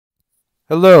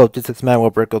Hello, this is Manuel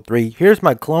Brickle 3. Here's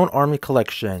my clone army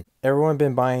collection. Everyone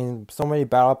been buying so many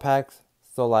battle packs.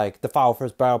 So like the File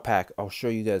First battle pack, I'll show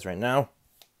you guys right now.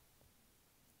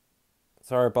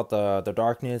 Sorry about the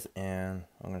darkness, and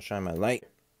I'm gonna shine my light.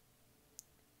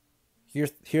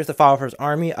 Here's the File First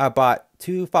army. I bought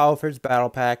 2 File First battle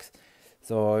packs.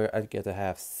 So I get to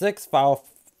have 6 File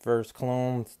First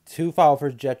clones, 2 File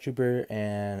First Jet Trooper,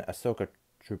 and Ahsoka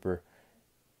Trooper.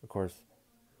 Of course,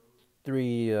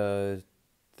 3-2,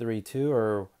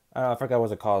 or I forgot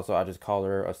what it's called, so I just call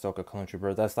her Ahsoka Clone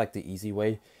Trooper. That's like the easy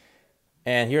way.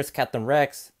 And here's Captain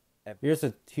Rex. Here's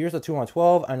the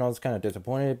 2-1-12. I know it's kind of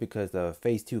disappointed because the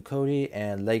Phase 2 Cody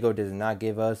and Lego did not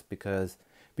give us, because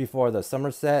before the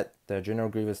summer set, the General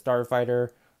Grievous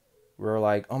Starfighter, we were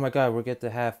like, oh my god, we get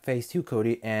to have Phase 2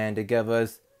 Cody, and they gave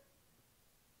us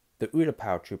the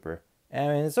Utapau Trooper. I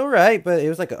mean, it's alright, but it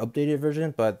was like an updated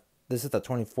version, but this is the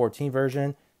 2014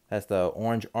 version. That's the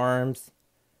orange arms.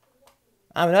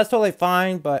 I mean, that's totally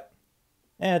fine, but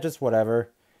just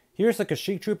whatever. Here's the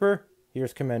Kashyyyk Trooper.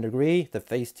 Here's Commander Gree, the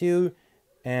Phase 2.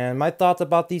 And my thoughts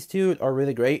about these two are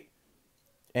really great.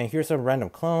 And here's some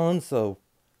random clones. So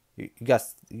you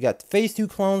got Phase 2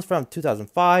 clones from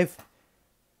 2005.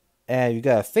 And you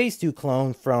got a Phase 2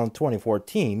 clone from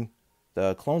 2014.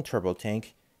 The Clone Turbo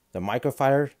Tank. The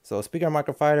Microfighter. So speaking of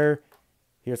Microfighter,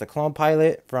 here's a Clone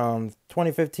Pilot from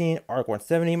 2015. ARC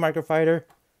 170 Microfighter.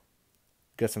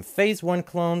 Got some Phase 1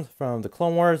 clones from the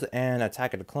Clone Wars and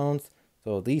Attack of the Clones.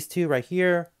 So these two right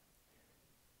here.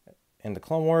 In the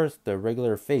Clone Wars, the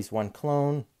regular Phase 1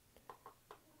 clone.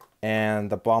 And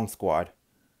the Bomb Squad.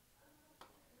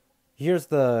 Here's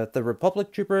the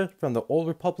Republic Trooper from the Old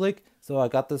Republic. So I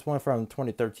got this one from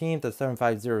 2013, the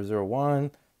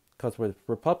 75001. Comes with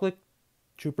Republic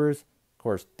Troopers. Of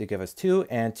course, they give us 2.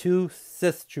 And 2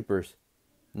 Sith Troopers.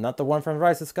 Not the one from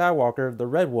Rise of Skywalker, the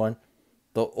red one.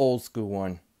 The old school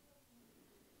one.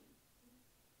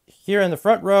 Here in the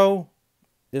front row,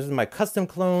 this is my custom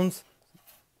clones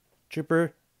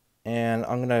trooper, and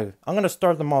I'm gonna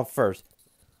start them off first.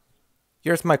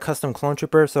 Here's my custom clone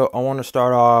trooper. So I want to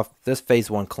start off this Phase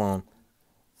 1 clone.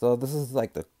 So this is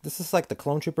like the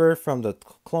clone trooper from the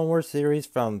Clone Wars series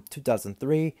from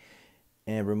 2003,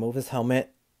 and remove his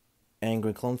helmet,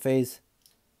 angry clone face.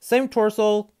 Same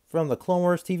torso from the Clone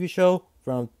Wars TV show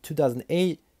from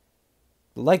 2008.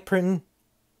 The leg printing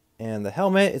and the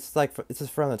helmet, it's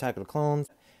just from the Attack of the Clones.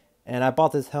 And I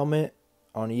bought this helmet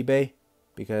on eBay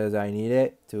because I need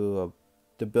it to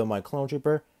build my clone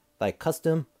trooper, like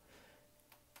custom.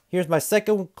 Here's my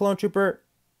second clone trooper,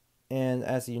 and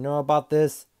as you know about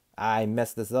this, I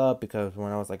messed this up because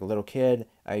when I was like a little kid,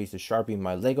 I used to Sharpie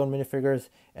my Lego minifigures,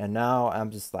 and now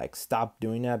I'm just like stopped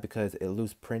doing that because it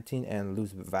loses printing and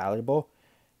loses valuable.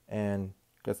 And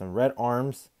got some red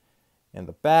arms in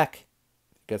the back.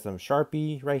 Got some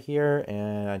Sharpie right here,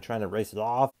 and I'm trying to erase it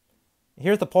off.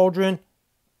 Here's the pauldron.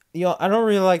 You know, I don't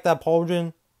really like that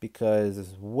pauldron because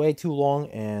it's way too long,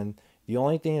 and the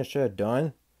only thing it should have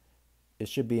done, it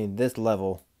should be in this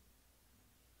level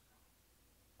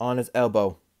on his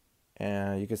elbow.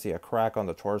 And you can see a crack on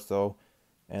the torso,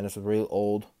 and it's really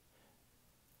old.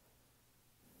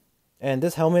 And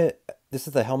this helmet, this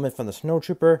is the helmet from the Snow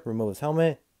Trooper. Remove his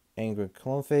helmet, angry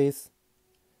clone face.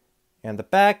 And the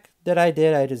back that I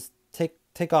did, I just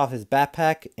take off his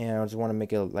backpack, and I just want to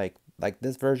make it like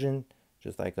this version,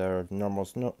 just like a normal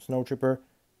snow trooper.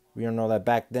 We don't know that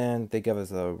back then they gave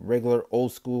us a regular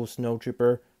old school snow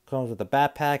trooper. Comes with the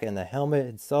backpack and the helmet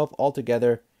itself all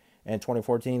together. In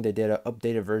 2014 they did an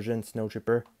updated version snow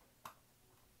trooper.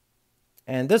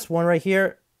 And this one right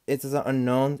here, it's an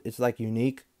unknown. It's like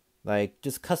unique, like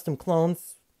just custom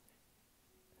clones.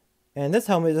 And this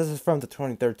helmet, this is from the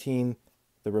 2013.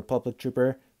 The Republic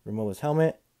Trooper. Remove his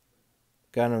helmet.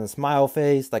 Got him a smile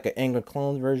face, like an angry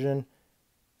clone version.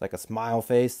 Like a smile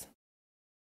face.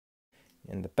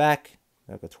 In the back,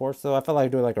 like a torso. I felt like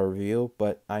doing like a review,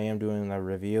 but I am doing a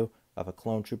review of a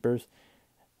clone troopers.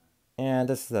 And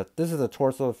this is a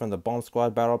torso from the Bomb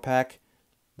Squad battle pack.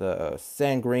 The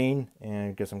sand green,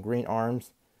 and get some green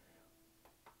arms.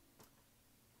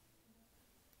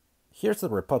 Here's the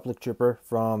Republic Trooper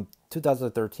from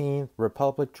 2013.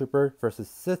 Republic Trooper versus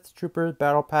Sith Trooper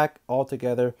battle pack all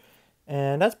together.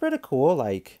 And that's pretty cool.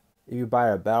 Like, if you buy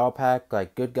a battle pack,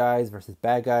 like good guys versus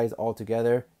bad guys all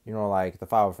together, you know, like the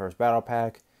File First battle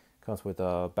pack comes with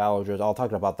battle drills. I'll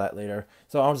talk about that later.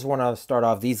 So I just want to start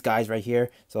off these guys right here.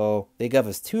 So they gave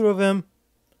us 2 of them.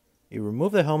 You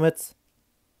remove the helmets.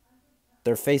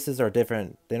 Their faces are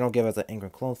different. They don't give us an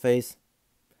angry clone face.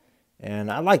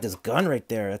 And I like this gun right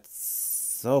there.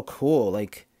 It's so cool.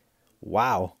 Like,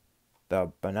 wow.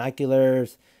 The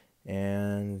binoculars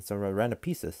and some random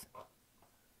pieces.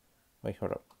 Wait,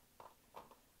 hold up.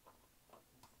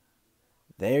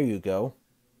 There you go.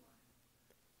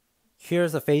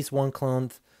 Here's the Phase 1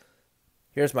 clone.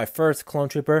 Here's my first clone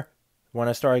trooper when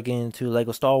I started getting into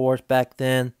Lego Star Wars back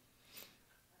then.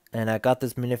 And I got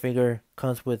this minifigure.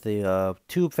 Comes with the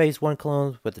 2 Phase 1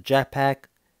 clones with the jetpack,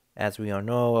 as we all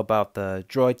know about the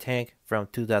droid tank from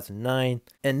 2009.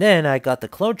 And then I got the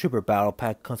Clone Trooper Battle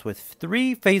Pack. Comes with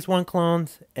 3 Phase 1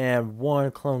 clones and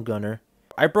 1 clone gunner.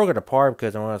 I broke it apart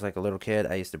because when I was like a little kid,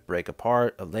 I used to break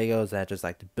apart Legos and I just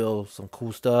like to build some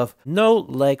cool stuff. No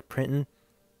leg printing.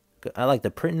 I like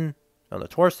the printing on the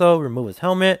torso. Remove his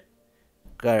helmet.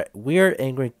 Got a weird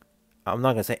angry, I'm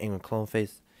not going to say angry clone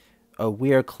face. A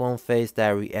weird clone face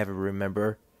that we ever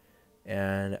remember.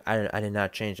 And I did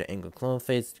not change the angry clone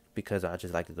face because I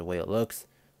just liked the way it looks.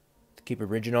 To keep it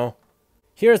original.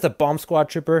 Here's the Bomb Squad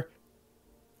Trooper.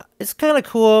 It's kind of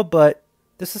cool, but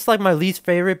this is like my least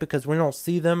favorite because we don't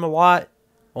see them a lot.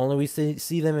 Only we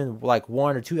see them in like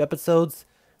 1 or 2 episodes.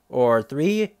 Or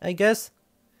 3, I guess.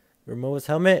 Remove his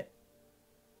helmet.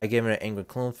 I gave it an angry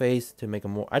clone face to make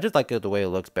him more... I just like it the way it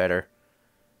looks better.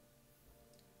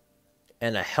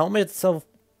 And the helmet itself,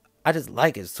 I just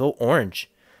like it. It's so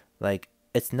orange. Like,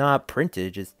 it's not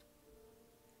printed. It's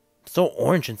so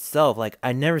orange itself. Like,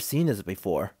 I never seen this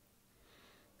before.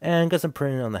 And got some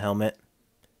printing on the helmet.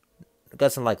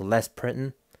 Got some, like, less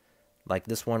printing. Like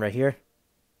this one right here.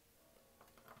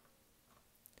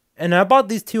 And I bought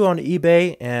these 2 on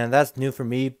eBay. And that's new for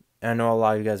me. I know a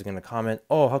lot of you guys are going to comment,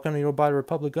 oh, how come you don't buy the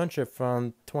Republic Gunship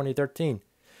from 2013?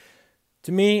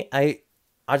 To me, I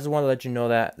just want to let you know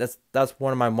that that's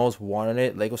one of my most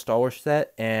wanted Lego Star Wars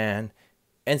set. And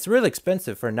it's really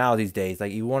expensive for now these days.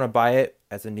 Like, you want to buy it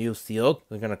as a new sealed,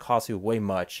 it's going to cost you way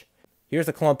much. Here's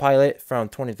the Clone Pilot from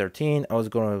 2013. I was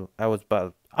going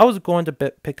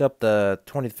to pick up the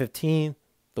 2015,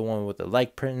 the one with the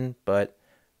like printing, but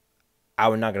I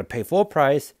was not going to pay full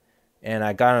price. And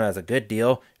I got him as a good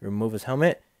deal. Remove his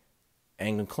helmet.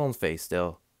 And clone face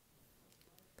still.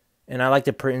 And I like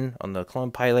the printing on the Clone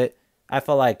Pilot. I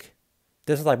felt like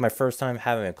this is like my first time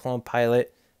having a Clone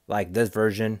Pilot. Like this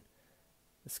version.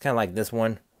 It's kind of like this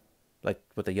one. Like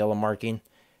with the yellow marking.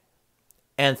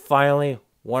 And finally,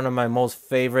 one of my most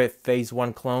favorite Phase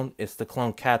 1 clone is the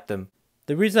Clone Captain.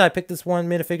 The reason I picked this one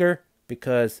minifigure,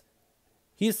 because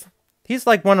he's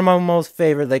like one of my most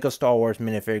favorite Lego Star Wars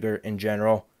minifigure in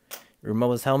general.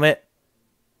 Remove his helmet.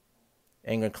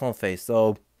 Angry clone face.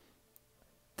 So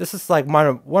this is like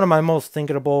one of my most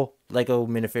thinkable Lego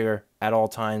minifigure at all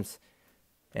times.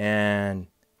 And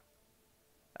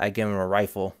I give him a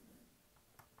rifle.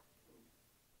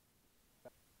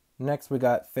 Next we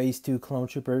got Phase 2 Clone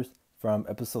Troopers from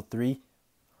Episode 3.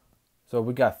 So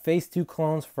we got Phase 2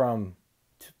 clones from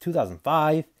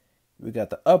 2005. We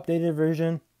got the updated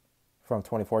version from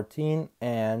 2014.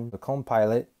 And the Clone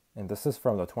Pilot. And this is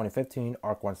from the 2015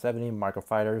 ARC 170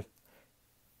 Microfighters.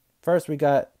 First, we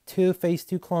got 2 Phase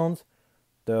 2 clones.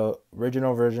 The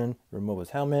original version, remove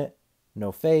his helmet,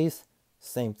 no face,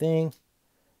 same thing.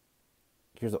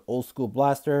 Here's an old school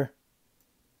blaster.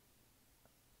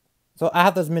 So I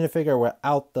have this minifigure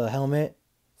without the helmet.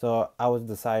 So I was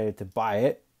decided to buy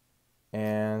it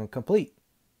and complete.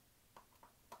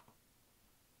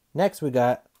 Next, we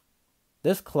got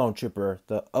this Clone Trooper,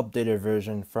 the updated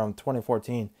version from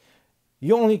 2014.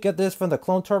 You only get this from the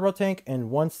Clone Turbo Tank in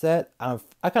one set. I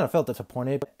kind of felt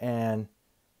disappointed, and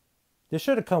this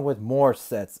should have come with more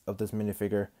sets of this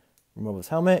minifigure. Remove his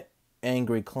helmet,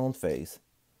 angry clone face.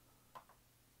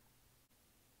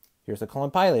 Here's the Clone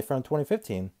Pilot from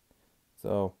 2015.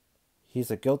 So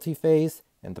he's a guilty face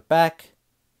in the back,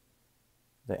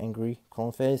 the angry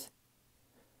clone face.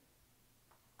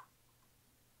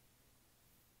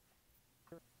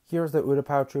 Here's the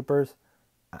Utapau Troopers.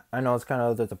 I know it's kind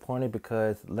of disappointing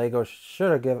because Lego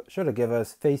should have give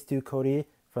us Phase 2 Cody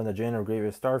from the General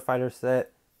Grievous Starfighter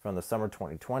set from the summer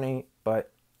 2020,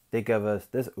 but they gave us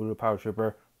this Utapau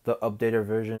Trooper, the updated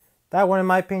version. That one, in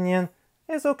my opinion,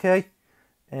 is okay.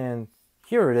 And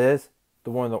here it is,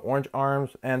 the one with the orange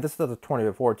arms, and this is the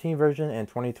 2014 version. And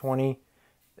 2020,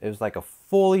 it was like a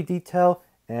fully detailed,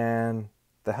 and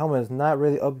the helmet is not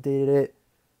really updated.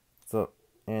 So,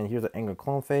 and here's the angry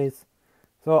clone face.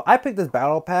 So I picked this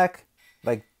battle pack,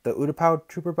 like the Utapau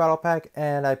Trooper battle pack,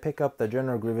 and I pick up the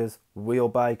General Grievous wheel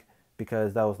bike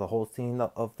because that was the whole scene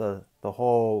of the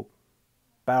whole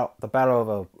battle, the Battle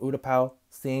of Utapau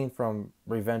scene from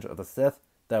Revenge of the Sith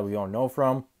that we all know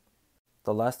from.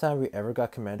 The last time we ever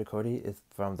got Commander Cody is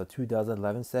from the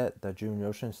 2011 set, the Jun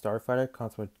Yoshin Starfighter,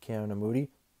 comes with Keanu Moody.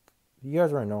 You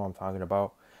guys already know what I'm talking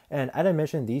about. And I didn't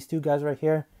mention these 2 guys right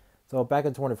here. So back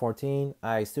in 2014,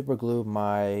 I super glued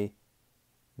my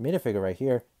minifigure right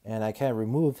here and I can't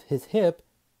remove his hip.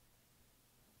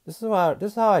 This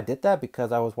is how I did that,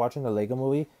 because I was watching the Lego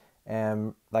movie,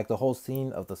 and like the whole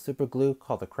scene of the super glue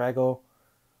called the Krago,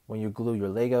 when you glue your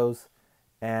Legos.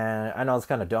 And I know it's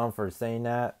kind of dumb for saying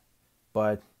that,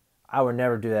 but I would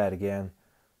never do that again.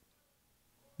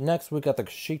 Next, we got the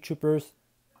Kashyyyk Troopers.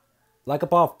 Like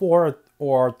about 4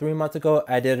 or 3 months ago,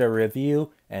 I did a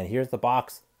review, and here's the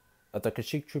box of the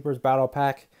Kashyyyk Troopers Battle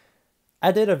Pack.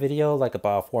 I did a video like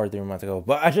about 4 or 3 months ago,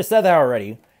 but I just said that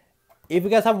already. If you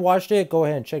guys haven't watched it, go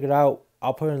ahead and check it out.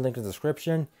 I'll put in a link in the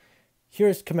description.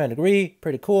 Here's Command Agree,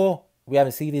 pretty cool. We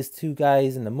haven't seen these two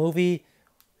guys in the movie,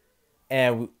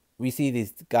 and we see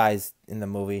these guys in the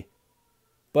movie.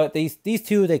 But these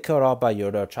two, they killed off by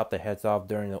Yoda, chopped their heads off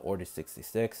during the Order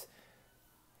 66.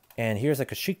 And here's a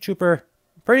Kashyyyk Trooper,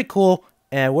 pretty cool.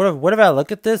 And what if I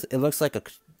look at this? It looks like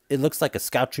a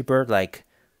Scout Trooper, like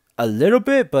a little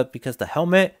bit, but because the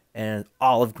helmet and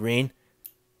olive green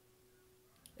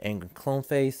and clone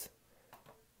face.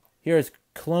 Here's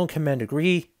Clone Commander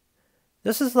Gree.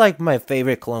 This is like my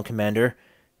favorite clone commander.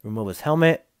 Remove his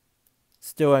helmet,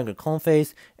 still wearing a clone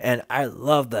face, and I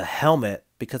love the helmet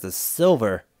because it's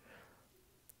silver.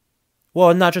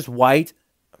 Well, not just white.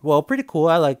 Well, pretty cool.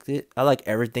 I liked it. I like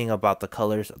everything about the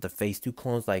colors of the Phase 2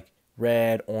 clones, like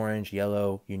red, orange,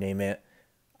 yellow, you name it.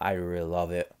 I really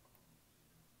love it.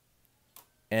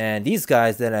 And these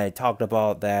guys that I talked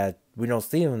about that we don't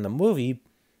see them in the movie,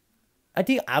 I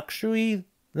think actually,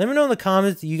 let me know in the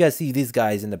comments you guys see these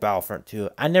guys in the Battlefront 2.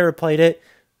 I never played it,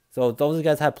 so those of you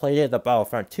guys have played it, the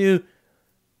Battlefront 2,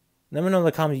 let me know in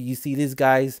the comments you see these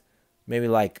guys, maybe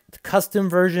like the custom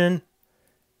version,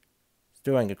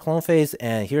 still wearing a clone face,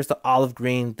 and here's the olive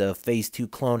green, the Phase 2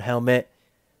 clone helmet.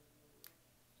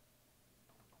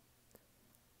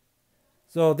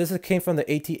 So this came from the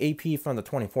AT-AP from the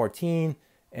 2014,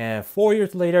 and 4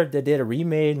 years later they did a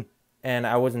remake, and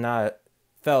I was not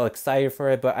felt excited for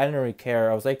it, but I didn't really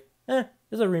care. I was like, it's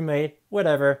a remake,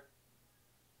 whatever.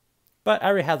 But I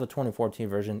already have the 2014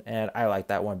 version, and I like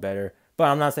that one better. But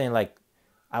I'm not saying like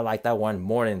I like that one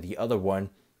more than the other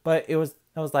one, but I was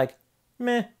like,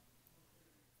 meh.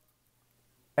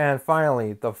 And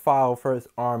finally, the File First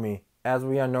Army. As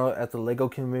we all know, as the Lego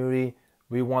community,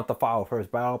 we want the File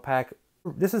First Battle Pack.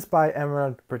 This is by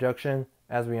Emerald Production,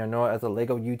 as we all know, as a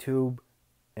Lego YouTube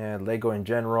and Lego in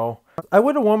general. I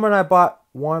would have won when I bought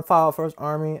one File First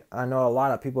Army. I know a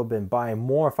lot of people have been buying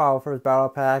more File First Battle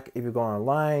Pack. If you go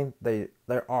online, they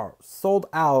are sold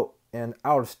out and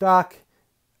out of stock.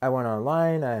 I went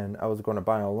online and I was going to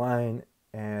buy online,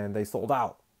 and they sold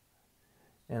out.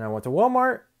 And I went to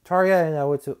Walmart, Target, and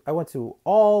I went to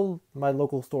all my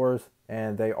local stores,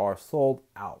 and they are sold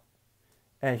out.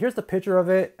 And here's the picture of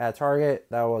it at Target.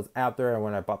 That was after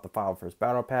when I bought the File First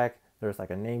Battle Pack. There's like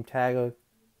a name tag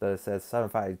that says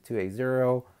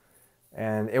 75280,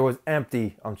 and it was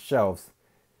empty on shelves.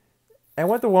 I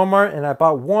went to Walmart and I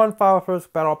bought one File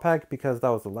First Battle Pack because that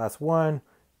was the last one.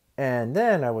 And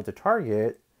then I went to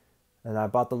Target and I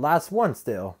bought the last one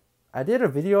still. I did a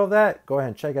video of that. Go ahead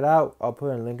and check it out. I'll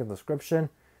put a link in the description.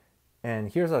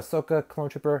 And here's Ahsoka Clone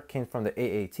Trooper. Came from the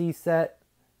AAT set.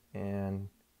 And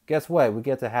guess what? We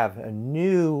get to have a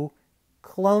new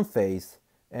clone face.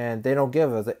 And they don't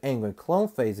give us an angry clone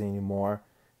face anymore.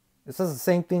 This is the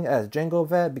same thing as Jango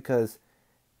Fett because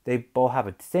they both have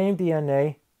the same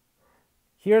DNA.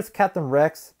 Here's Captain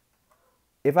Rex.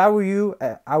 If I were you,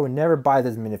 I would never buy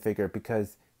this minifigure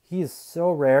because he is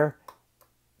so rare.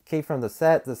 Came from the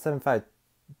set, the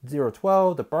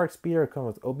 75012, the Bark Speeder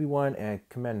comes with Obi-Wan and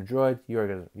Commander Droid. You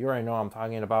already know what I'm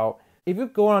talking about. If you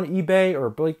go on eBay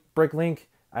or Bricklink,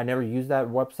 I never use that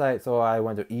website, so I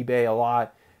went to eBay a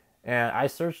lot. And I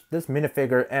searched this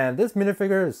minifigure, and this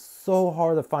minifigure is so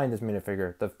hard to find, this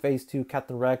minifigure. The Phase 2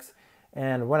 Captain Rex.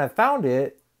 And when I found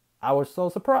it, I was so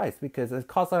surprised because it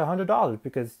cost like $100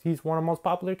 because he's one of the most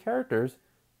popular characters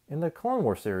in the Clone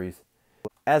Wars series.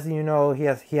 As you know, he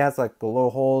has like the little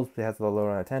holes, he has the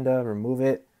little antenna, remove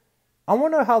it. I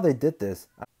wonder how they did this.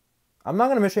 I'm not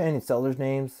going to mention any sellers'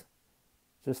 names,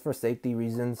 just for safety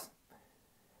reasons.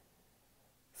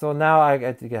 So now I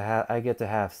get to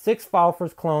have 6 File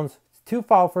First clones, 2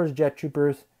 File First Jet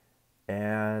Troopers,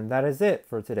 and that is it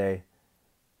for today.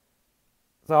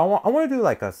 So I want to do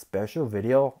like a special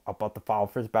video about the File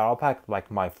First Battle Pack, like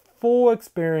my full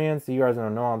experience. You guys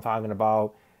don't know what I'm talking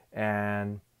about,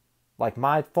 and like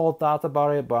my full thoughts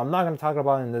about it, but I'm not going to talk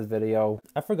about it in this video.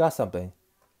 I forgot something.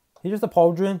 Here's the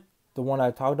pauldron, the one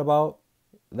I talked about.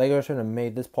 Lego should have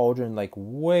made this pauldron like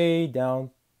way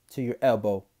down to your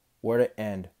elbow, where to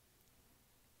end.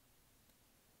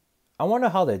 I wonder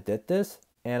how they did this,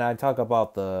 and I talk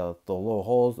about the little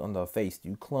holes on the Phase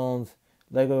 2 clones.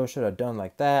 Lego should have done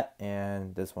like that,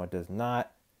 and this one does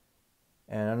not.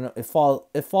 And I know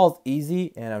it falls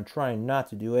easy, and I'm trying not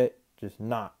to do it, just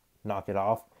not knock it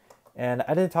off. And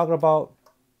I didn't talk about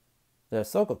the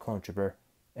Ahsoka clone trooper,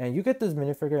 and you get this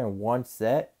minifigure in one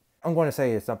set. I'm going to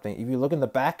say something. If you look in the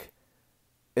back,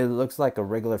 it looks like a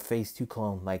regular Phase 2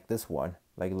 clone, like this one.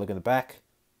 Like, look in the back,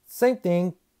 same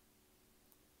thing.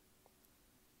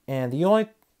 And the only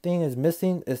thing is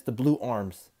missing is the blue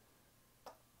arms.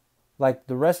 Like,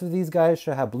 the rest of these guys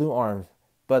should have blue arms,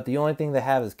 but the only thing they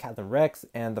have is Captain Rex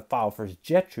and the File First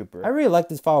Jet Trooper. I really like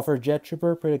this File First Jet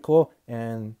Trooper, pretty cool.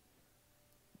 And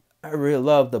I really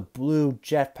love the blue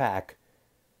jetpack.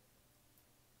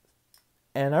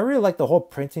 And I really like the whole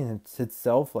printing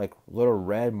itself, like little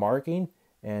red marking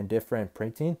and different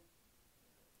printing.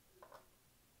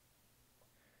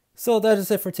 So that is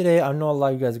it for today. I know a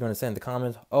lot of you guys are going to say in the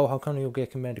comments, oh, how come you'll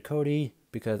get Commander Cody?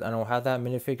 Because I don't have that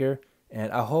minifigure.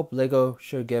 And I hope Lego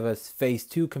should give us Phase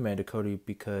 2 Commander Cody,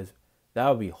 because that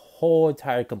would be whole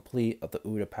entire complete of the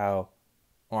Utapau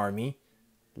army.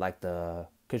 Like the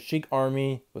Kashyyyk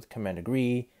army with Commander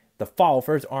Gree, the Fall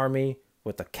First army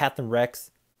with the Captain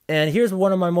Rex. And here's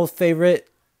one of my most favorite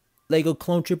Lego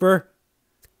clone trooper,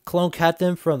 clone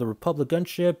captain from the Republic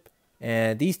gunship.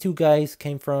 And these two guys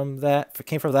came from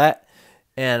that.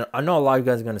 And I know a lot of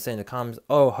you guys are going to say in the comments,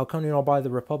 oh, how come you don't buy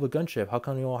the Republic gunship? How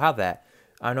come you don't have that?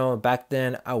 I know back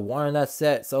then I wanted that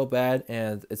set so bad,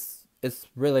 and it's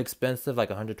really expensive, like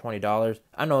 $120.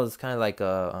 I know it's kind of like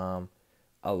a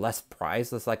less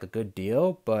price. It's like a good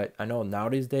deal, but I know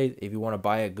nowadays if you want to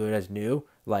buy it good as new,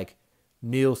 like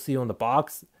new seal in the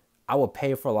box, I would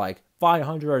pay for like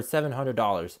 $500 or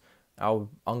 $700. I'm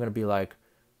gonna be like,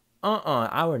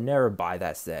 I would never buy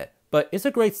that set. But it's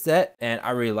a great set, and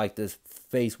I really like this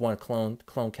Phase 1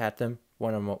 clone captain.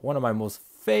 One of my most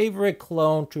favorite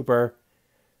clone trooper.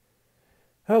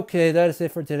 Okay, that is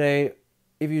it for today.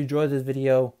 If you enjoyed this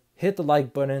video, hit the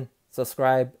like button,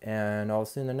 subscribe, and I'll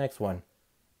see you in the next one.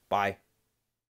 Bye.